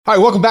All right,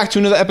 welcome back to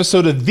another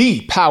episode of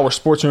the Power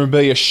Sports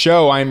Memorabilia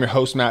Show. I am your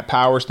host, Matt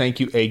Powers.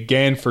 Thank you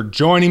again for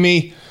joining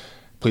me.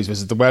 Please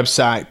visit the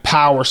website,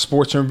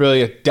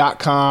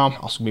 powersportsmemorabilia.com.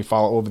 Also, give me a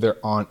follow over there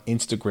on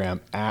Instagram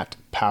at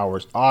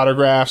Powers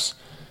Autographs.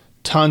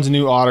 Tons of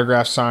new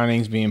autograph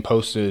signings being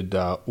posted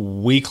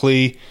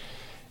weekly.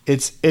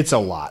 It's a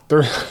lot.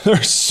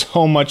 There's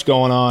so much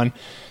going on.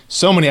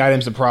 So many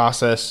items to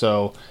process,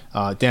 so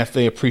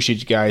definitely appreciate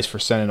you guys for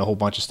sending a whole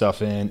bunch of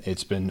stuff in.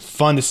 It's been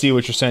fun to see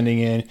what you're sending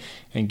in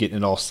and getting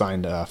it all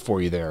signed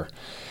for you there.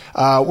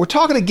 We're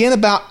talking again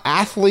about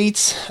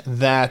athletes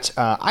that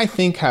I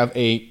think have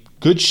a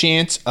good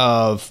chance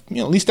of,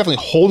 at least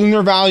definitely holding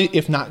their value,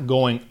 if not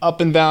going up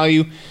in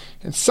value.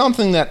 It's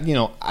something that,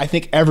 I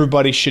think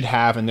everybody should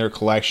have in their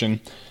collection.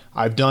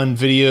 I've done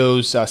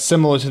videos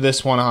similar to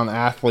this one on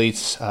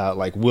athletes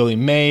like Willie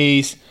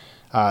Mays,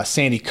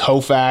 Sandy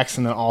Koufax,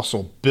 and then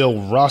also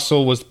Bill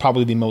Russell was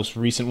probably the most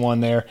recent one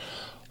there.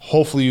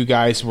 Hopefully you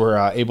guys were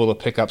able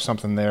to pick up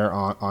something there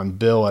on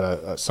Bill at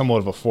a somewhat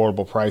of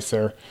affordable price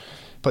there.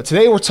 But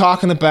today we're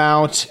talking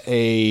about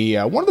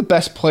one of the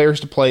best players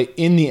to play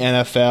in the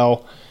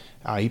NFL.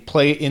 He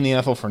played in the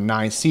NFL for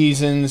 9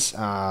 seasons,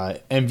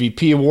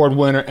 MVP award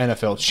winner,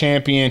 NFL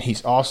champion.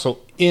 He's also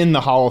in the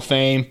Hall of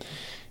Fame.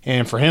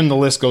 And for him, the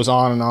list goes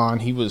on and on.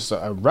 He was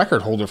a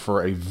record holder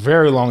for a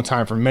very long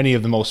time for many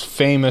of the most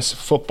famous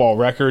football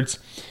records.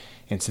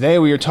 And today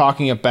we are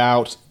talking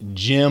about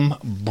Jim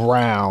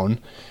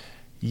Brown.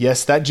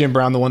 Yes, that Jim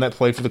Brown, the one that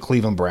played for the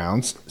Cleveland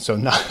Browns. So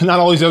not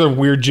all these other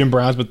weird Jim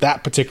Browns, but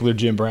that particular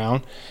Jim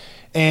Brown.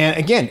 And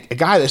again, a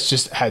guy that's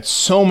just had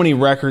so many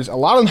records. A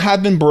lot of them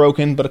have been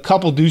broken, but a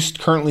couple do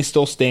currently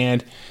still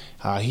stand.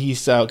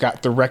 He's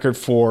got the record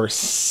for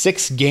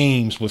 6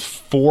 games with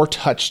 4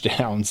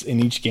 touchdowns in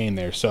each game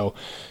there. So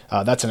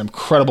that's an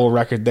incredible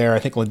record there. I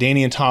think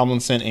LaDainian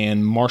Tomlinson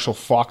and Marshall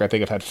Faulk, I think,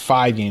 have had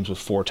 5 games with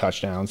 4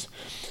 touchdowns.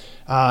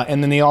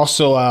 And then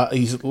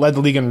he's led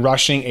the league in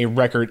rushing a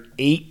record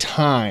 8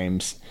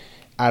 times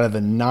out of the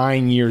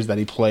 9 years that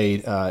he played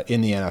in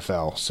the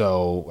NFL.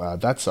 So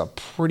that's a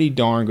pretty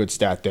darn good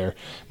stat there.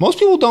 Most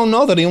people don't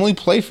know that he only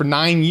played for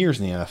 9 years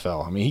in the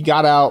NFL. I mean, he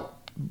got out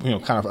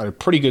kind of at a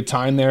pretty good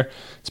time there.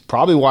 It's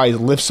probably why he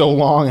lived so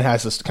long and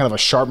has this kind of a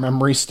sharp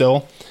memory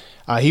still.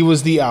 He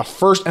was the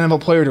first NFL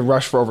player to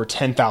rush for over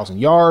 10,000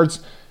 yards.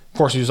 Of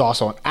course, he was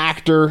also an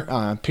actor,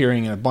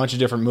 appearing in a bunch of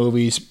different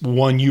movies.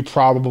 One you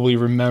probably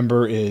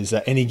remember is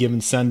Any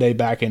Given Sunday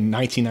back in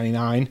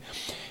 1999.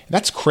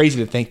 That's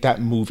crazy to think that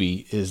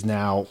movie is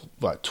now,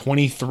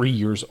 23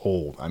 years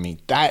old. I mean,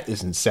 that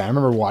is insane. I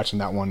remember watching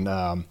that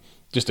one.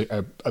 Just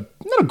not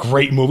a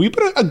great movie,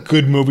 but a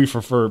good movie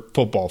for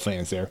football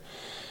fans there.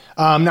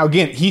 Now,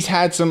 again, he's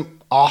had some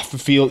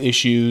off-the-field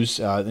issues.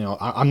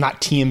 I'm not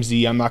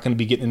TMZ. I'm not going to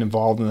be getting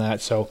involved in that.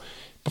 So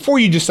before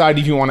you decide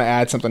if you want to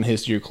add something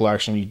to your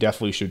collection, you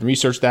definitely should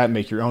research that,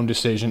 make your own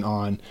decision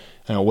on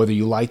whether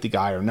you like the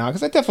guy or not.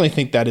 Because I definitely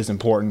think that is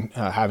important,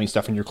 having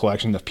stuff in your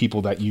collection of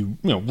people that you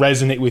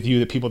resonate with you,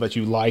 the people that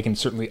you like and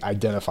certainly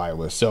identify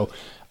with. So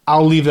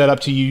I'll leave that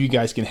up to you. You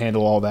guys can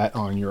handle all that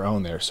on your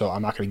own there. So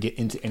I'm not going to get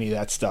into any of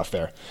that stuff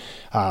there.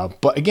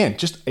 But again,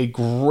 just a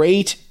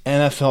great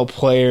NFL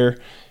player.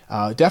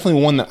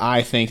 Definitely one that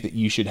I think that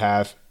you should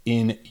have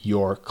in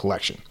your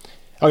collection.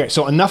 Okay,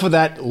 so enough of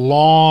that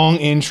long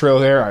intro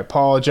there. I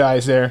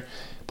apologize there.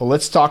 But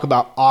let's talk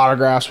about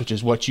autographs, which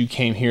is what you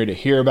came here to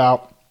hear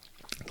about.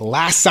 The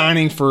last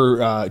signing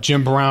for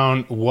Jim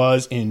Brown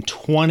was in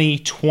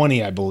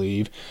 2020, I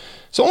believe.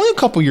 So only a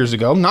couple years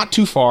ago, not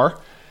too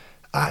far.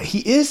 He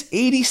is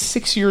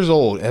 86 years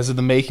old as of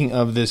the making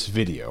of this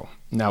video.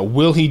 Now,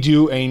 will he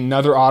do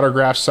another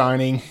autograph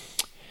signing?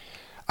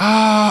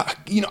 I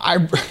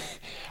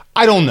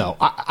don't know.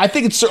 I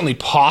think it's certainly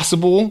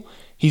possible.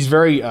 He's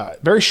very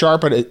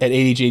sharp at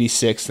age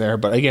 86 there.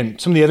 But again,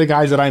 some of the other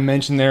guys that I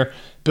mentioned there,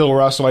 Bill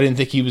Russell, I didn't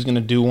think he was going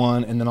to do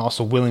one. And then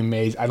also Willie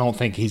Mays, I don't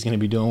think he's going to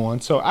be doing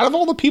one. So out of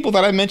all the people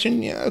that I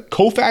mentioned,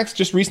 Koufax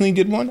just recently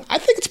did one. I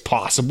think it's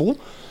possible.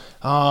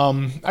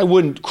 I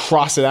wouldn't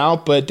cross it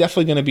out, but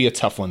definitely going to be a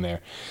tough one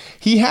there.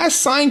 He has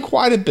signed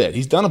quite a bit.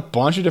 He's done a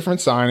bunch of different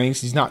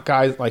signings. He's not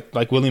guys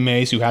like Willie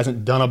Mays, who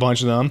hasn't done a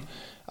bunch of them.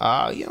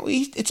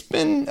 It's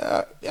been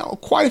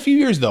quite a few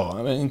years though.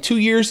 I mean, 2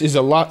 years is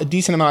a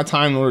decent amount of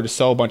time in order to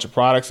sell a bunch of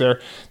products there.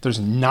 There's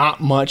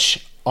not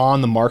much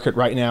on the market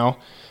right now.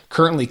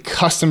 Currently,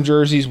 custom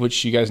jerseys,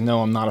 which you guys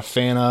know I'm not a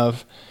fan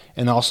of,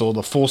 and also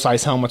the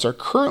full-size helmets are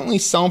currently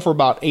selling for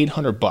about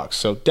 $800.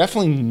 So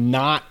definitely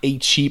not a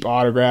cheap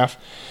autograph.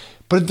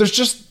 But there's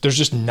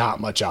just not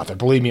much out there.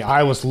 Believe me,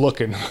 I was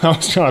looking. I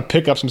was trying to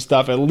pick up some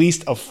stuff, at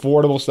least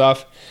affordable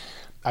stuff.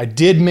 I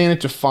did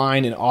manage to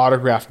find an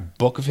autographed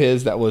book of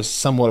his that was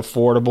somewhat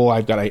affordable.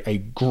 I've got a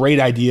great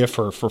idea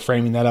for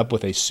framing that up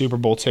with a Super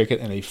Bowl ticket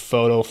and a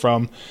photo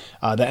from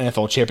the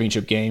NFL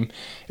championship game.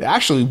 It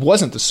actually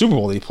wasn't the Super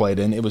Bowl that he played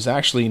in. It was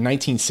actually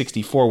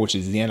 1964, which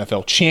is the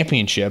NFL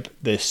championship.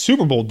 The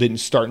Super Bowl didn't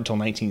start until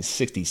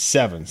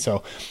 1967.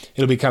 So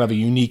it'll be kind of a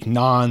unique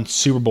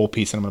non-Super Bowl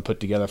piece that I'm going to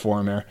put together for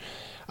him there.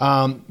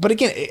 But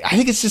again, I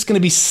think it's just going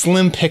to be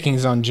slim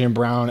pickings on Jim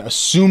Brown,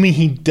 assuming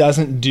he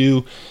doesn't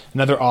do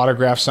another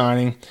autograph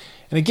signing.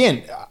 And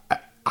again,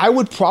 I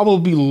would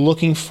probably be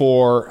looking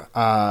for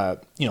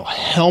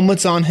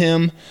helmets on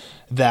him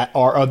that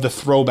are of the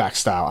throwback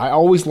style. I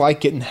always like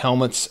getting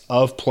helmets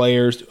of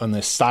players on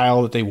the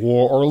style that they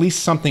wore, or at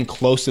least something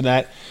close to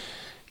that.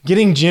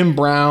 Getting Jim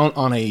Brown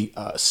on a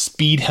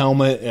speed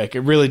helmet, it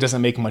really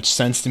doesn't make much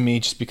sense to me,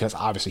 just because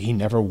obviously he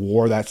never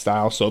wore that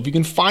style. So if you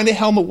can find a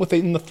helmet with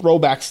it in the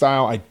throwback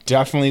style, I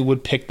definitely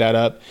would pick that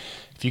up.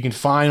 If you can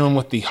find one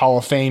with the Hall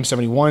of Fame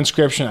 71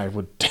 inscription, I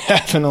would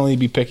definitely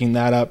be picking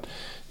that up.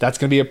 That's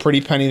going to be a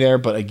pretty penny there.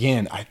 But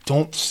again, I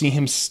don't see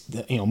him,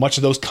 much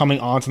of those coming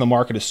onto the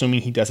market,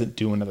 assuming he doesn't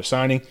do another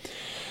signing.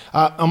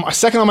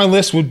 Second on my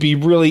list would be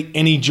really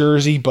any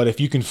jersey. But if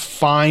you can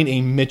find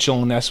a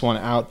Mitchell Ness one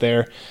out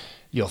there,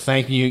 you'll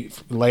thank me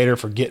later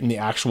for getting the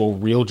actual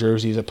real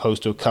jersey as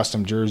opposed to a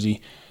custom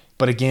jersey.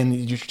 But again,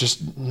 you're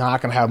just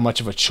not going to have much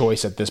of a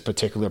choice at this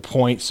particular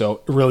point.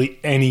 So really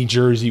any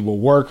jersey will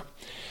work.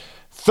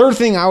 Third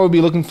thing I would be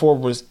looking for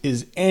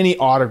is any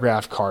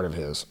autograph card of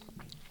his.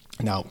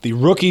 Now, the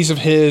rookies of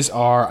his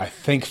are, I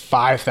think,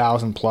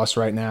 5,000 plus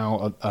right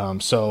now.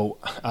 So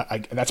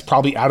that's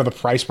probably out of the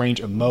price range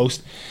of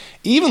most.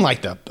 Even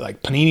like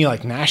Panini,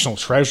 like National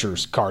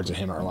Treasures cards of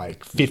him are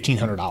like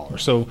 $1,500.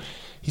 So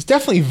he's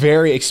definitely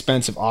very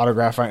expensive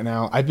autograph right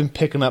now. I've been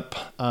picking up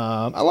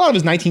a lot of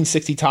his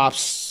 1960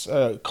 Topps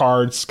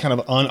cards, kind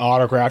of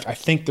unautographed. I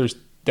think there's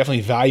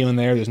definitely value in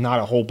there. There's not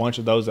a whole bunch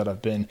of those that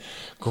have been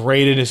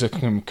graded as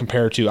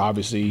compared to,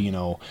 obviously,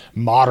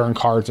 modern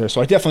cards there.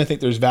 So I definitely think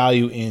there's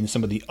value in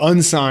some of the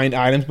unsigned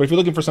items. But if you're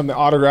looking for something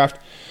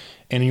autographed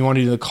and you want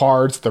to do the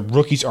cards, the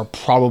rookies are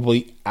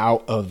probably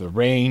out of the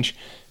range.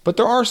 But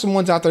there are some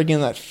ones out there,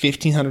 again, that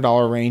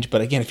 $1,500 range.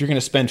 But again, if you're going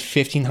to spend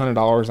 $1,500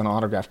 on an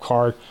autographed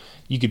card,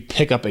 you could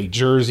pick up a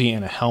jersey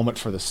and a helmet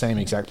for the same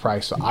exact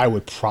price. So I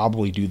would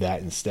probably do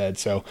that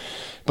instead.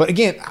 But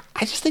again, I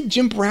just think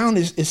Jim Brown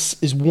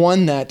is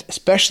one that,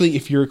 especially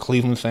if you're a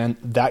Cleveland fan,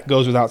 that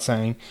goes without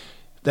saying,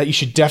 that you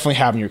should definitely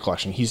have in your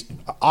collection. He's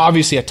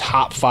obviously a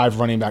top 5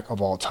 running back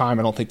of all time.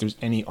 I don't think there's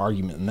any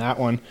argument in that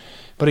one.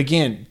 But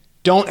again,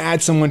 don't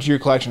add someone to your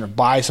collection or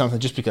buy something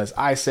just because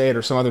I say it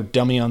or some other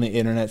dummy on the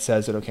internet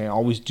says it. Okay,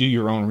 always do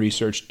your own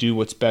research. Do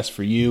what's best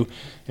for you.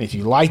 And if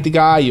you like the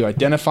guy, you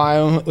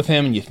identify with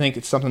him, and you think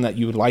it's something that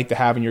you would like to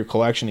have in your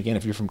collection, again,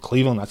 if you're from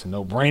Cleveland, that's a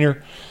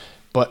no-brainer.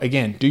 But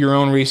again, do your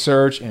own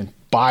research and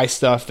buy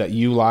stuff that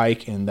you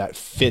like and that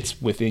fits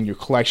within your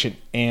collection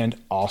and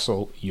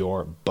also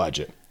your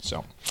budget.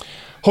 So,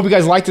 hope you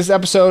guys liked this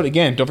episode.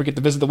 Again, don't forget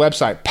to visit the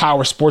website,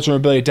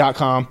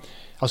 powersportsmemorabilia.com.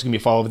 Also, give me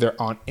a follow over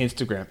there on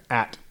Instagram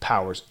at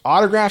Powers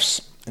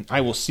Autographs, and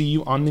I will see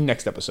you on the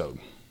next episode.